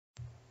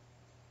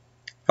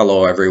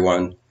Hello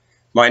everyone,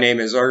 my name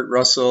is Art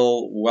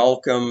Russell.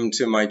 Welcome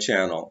to my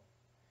channel.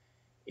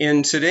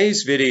 In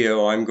today's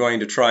video, I'm going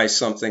to try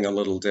something a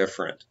little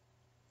different.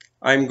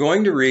 I'm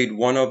going to read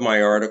one of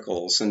my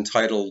articles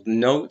entitled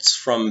Notes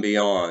from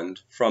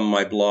Beyond from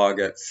my blog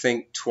at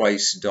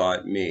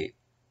thinktwice.me.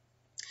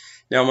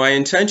 Now, my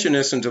intention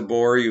isn't to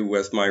bore you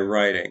with my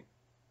writing.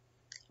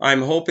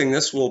 I'm hoping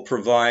this will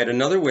provide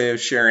another way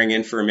of sharing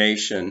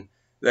information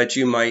that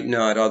you might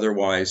not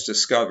otherwise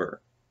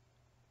discover.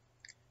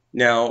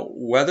 Now,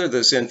 whether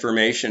this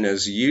information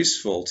is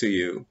useful to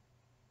you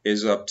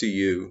is up to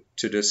you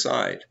to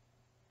decide.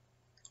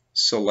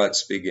 So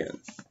let's begin.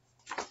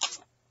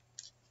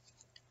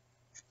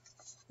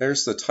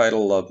 There's the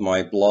title of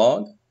my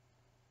blog.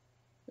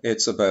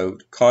 It's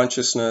about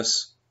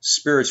consciousness,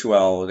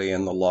 spirituality,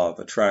 and the law of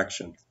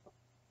attraction.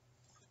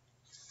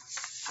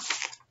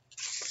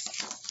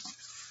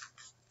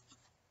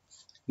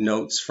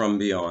 Notes from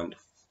Beyond.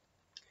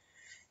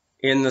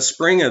 In the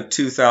spring of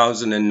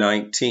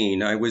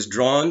 2019, I was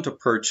drawn to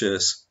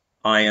purchase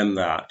I Am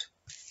That,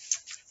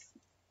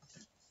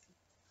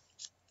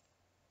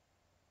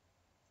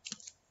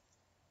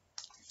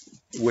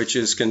 which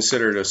is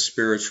considered a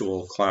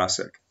spiritual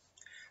classic.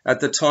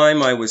 At the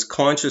time, I was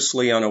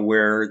consciously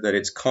unaware that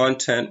its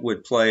content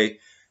would play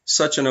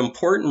such an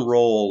important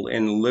role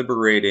in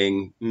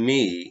liberating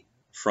me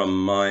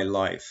from my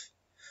life.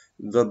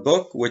 The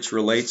book, which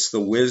relates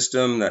the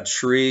wisdom that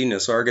Sri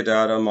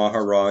Nisargadatta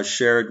Maharaj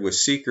shared with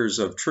seekers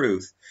of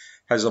truth,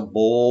 has a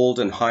bold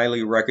and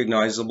highly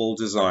recognizable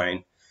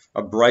design,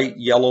 a bright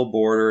yellow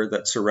border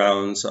that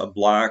surrounds a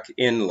black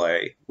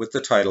inlay with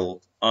the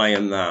title, I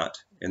Am That,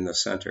 in the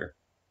center.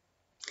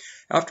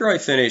 After I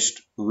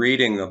finished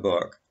reading the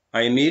book,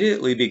 I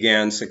immediately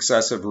began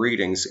successive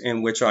readings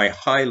in which I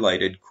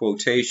highlighted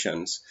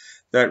quotations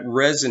that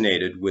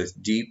resonated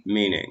with deep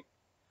meaning.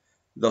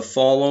 The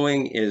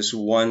following is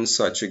one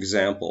such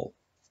example.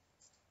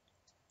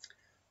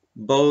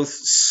 Both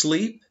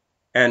sleep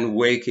and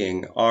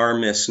waking are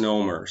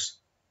misnomers.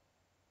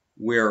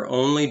 We're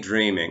only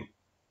dreaming.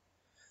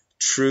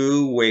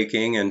 True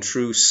waking and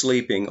true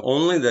sleeping,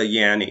 only the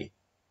Jnani,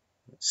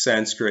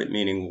 Sanskrit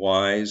meaning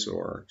wise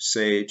or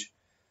sage,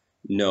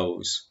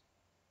 knows.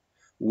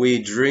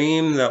 We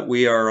dream that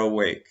we are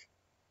awake.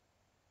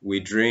 We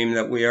dream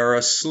that we are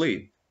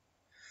asleep.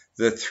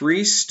 The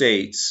three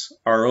states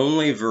are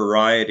only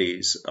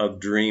varieties of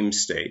dream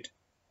state.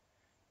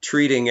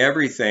 Treating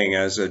everything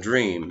as a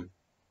dream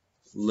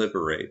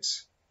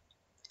liberates.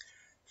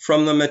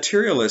 From the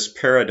materialist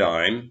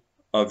paradigm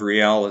of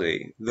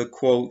reality, the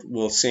quote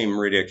will seem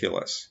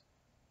ridiculous.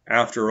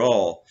 After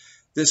all,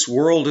 this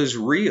world is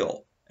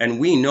real and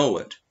we know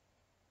it.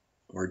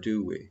 Or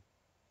do we?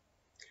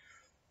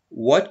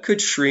 What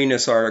could Sri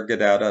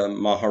Nisargadatta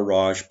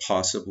Maharaj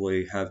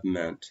possibly have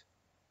meant?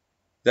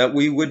 That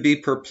we would be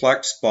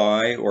perplexed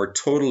by or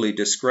totally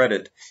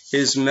discredit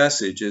his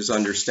message is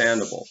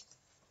understandable,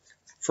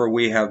 for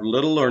we have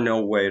little or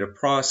no way to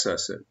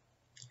process it.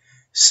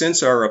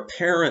 Since our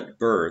apparent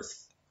birth,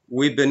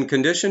 we've been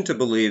conditioned to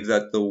believe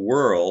that the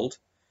world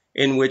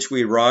in which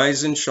we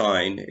rise and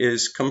shine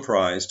is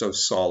comprised of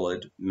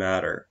solid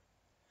matter.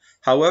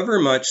 However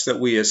much that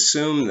we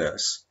assume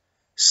this,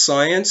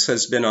 science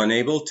has been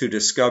unable to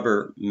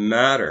discover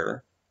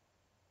matter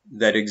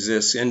that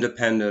exists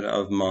independent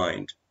of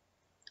mind.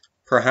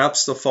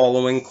 Perhaps the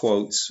following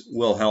quotes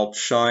will help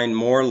shine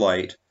more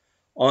light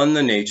on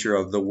the nature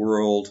of the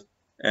world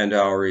and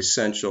our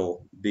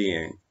essential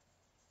being.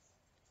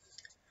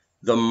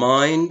 The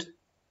mind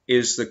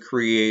is the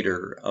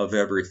creator of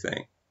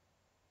everything.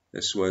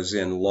 This was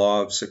in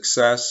Law of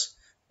Success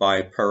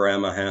by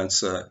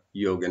Paramahansa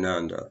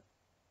Yogananda.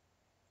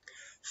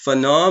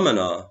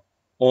 Phenomena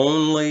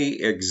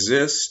only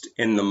exist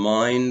in the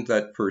mind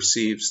that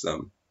perceives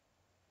them.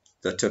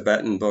 The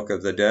Tibetan Book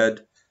of the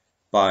Dead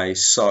by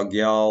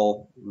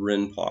Sogyal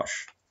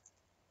Rinpoche.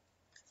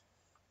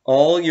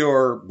 All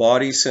your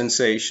body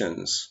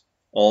sensations,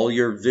 all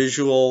your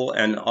visual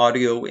and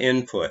audio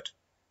input,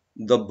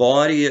 the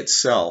body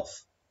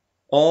itself,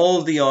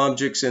 all the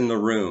objects in the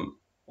room,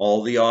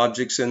 all the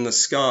objects in the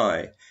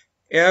sky,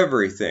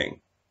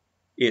 everything,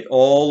 it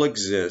all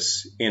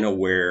exists in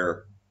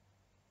aware.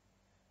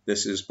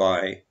 This is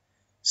by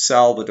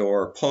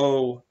Salvador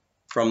Poe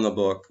from the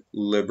book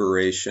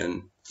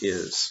Liberation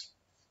Is.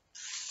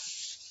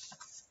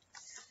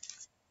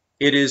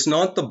 It is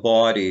not the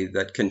body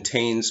that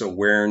contains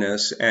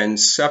awareness and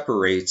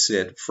separates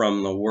it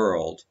from the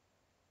world,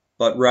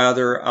 but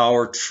rather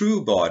our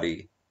true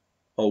body,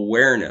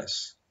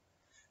 awareness,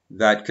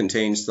 that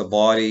contains the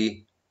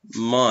body,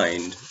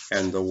 mind,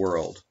 and the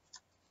world.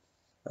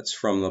 That's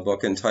from the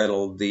book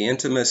entitled The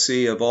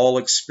Intimacy of All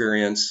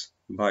Experience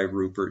by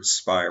Rupert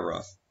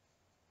Spira.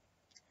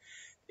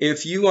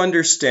 If you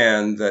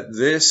understand that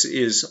this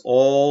is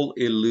all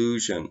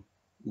illusion,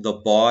 the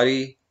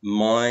body,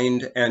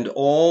 mind, and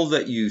all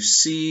that you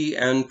see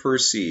and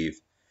perceive,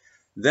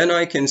 then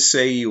I can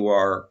say you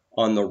are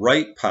on the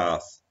right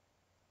path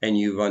and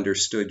you've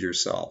understood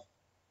yourself.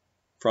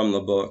 From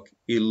the book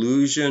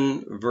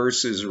Illusion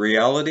versus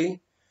Reality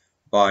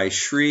by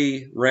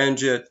Sri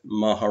Ranjit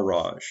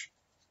Maharaj.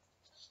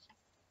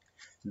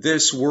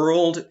 This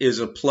World is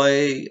a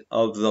Play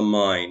of the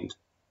Mind,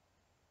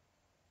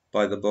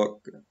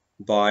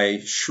 by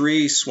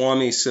Sri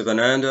Swami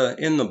Sivananda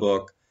in the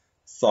book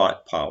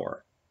Thought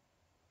Power.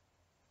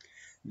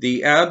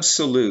 The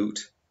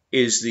Absolute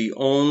is the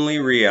only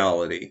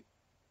reality.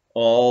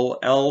 All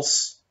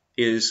else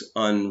is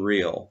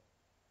unreal.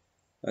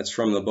 That's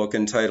from the book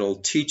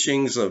entitled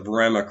Teachings of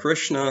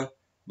Ramakrishna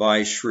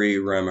by Sri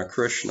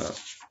Ramakrishna.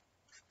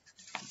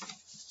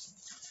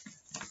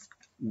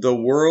 The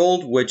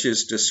world which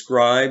is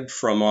described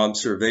from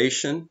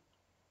observation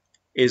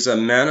is a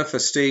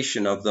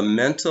manifestation of the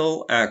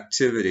mental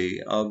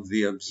activity of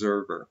the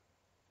observer.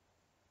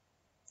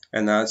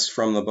 And that's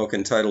from the book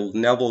entitled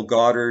Neville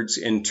Goddard's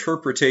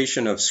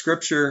Interpretation of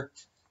Scripture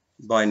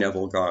by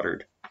Neville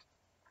Goddard.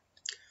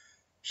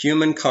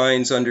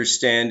 Humankind's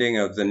understanding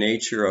of the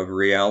nature of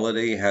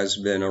reality has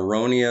been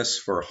erroneous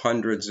for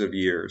hundreds of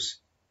years.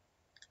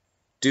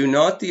 Do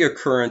not the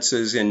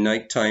occurrences in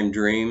nighttime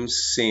dreams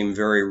seem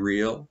very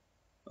real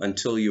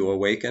until you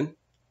awaken?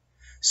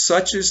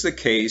 Such is the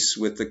case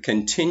with the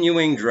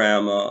continuing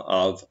drama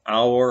of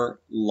our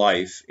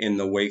life in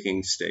the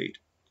waking state.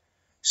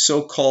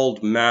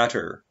 So-called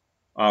matter,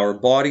 our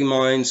body,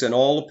 minds, and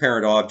all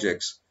apparent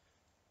objects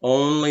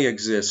only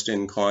exist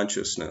in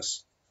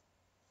consciousness.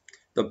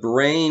 The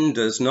brain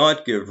does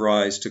not give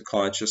rise to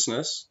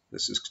consciousness.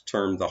 This is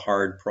termed the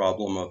hard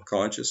problem of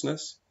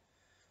consciousness.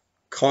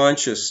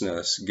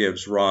 Consciousness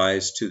gives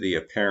rise to the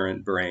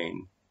apparent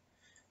brain.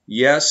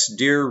 Yes,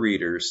 dear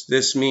readers,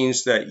 this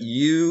means that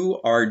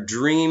you are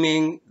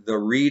dreaming the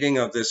reading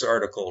of this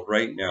article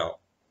right now.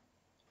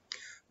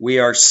 We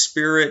are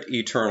spirit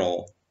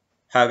eternal,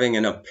 having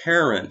an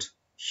apparent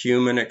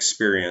human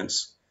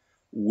experience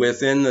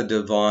within the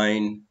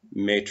divine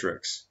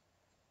matrix.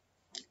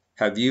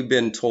 Have you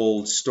been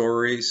told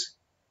stories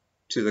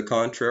to the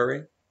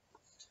contrary?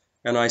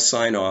 And I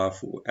sign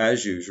off,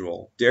 as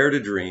usual, dare to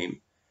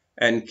dream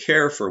and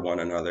care for one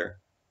another.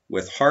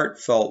 With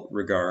heartfelt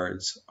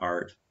regards,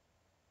 Art.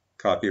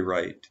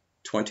 Copyright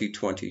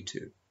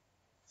 2022.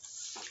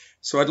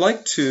 So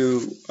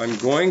I'm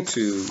going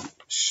to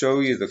show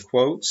you the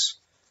quotes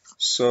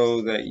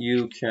so that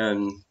you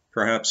can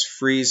perhaps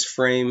freeze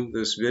frame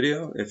this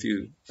video if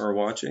you are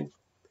watching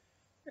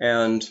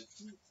and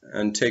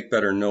take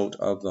better note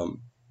of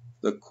them.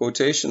 The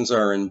quotations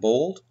are in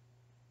bold.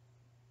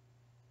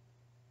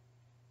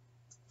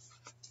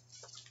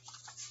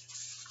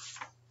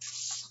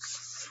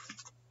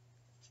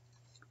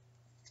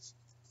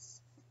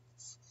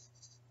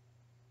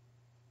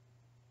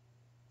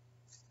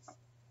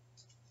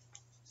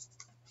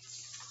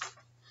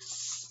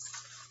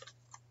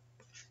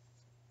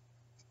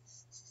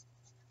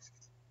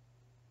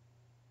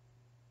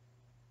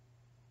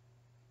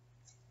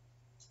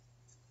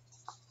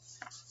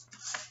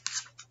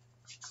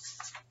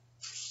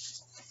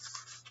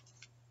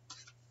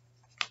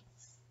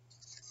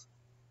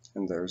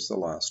 And there's the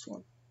last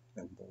one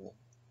in bold.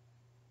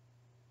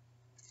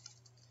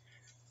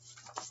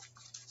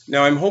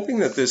 Now I'm hoping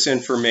that this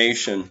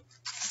information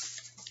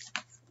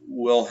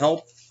will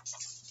help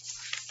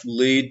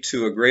lead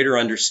to a greater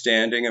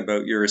understanding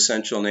about your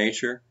essential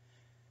nature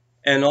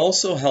and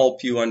also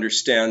help you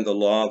understand the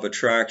law of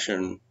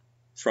attraction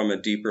from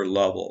a deeper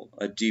level,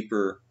 a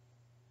deeper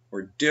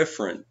or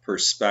different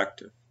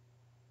perspective.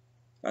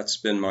 That's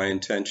been my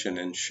intention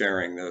in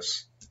sharing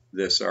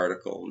this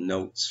article,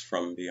 Notes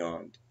from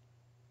Beyond.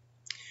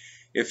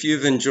 If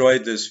you've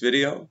enjoyed this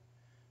video,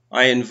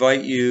 I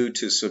invite you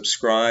to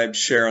subscribe,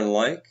 share, and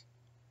like.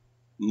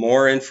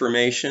 More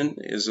information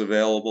is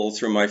available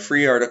through my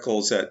free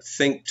articles at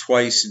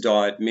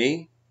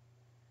thinktwice.me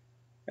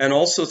and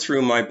also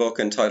through my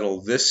book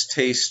entitled This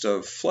Taste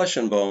of Flesh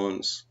and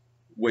Bones,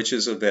 which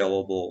is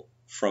available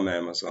from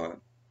Amazon.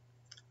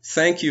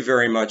 Thank you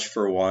very much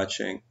for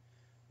watching.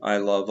 I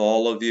love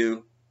all of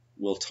you.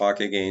 We'll talk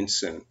again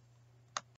soon.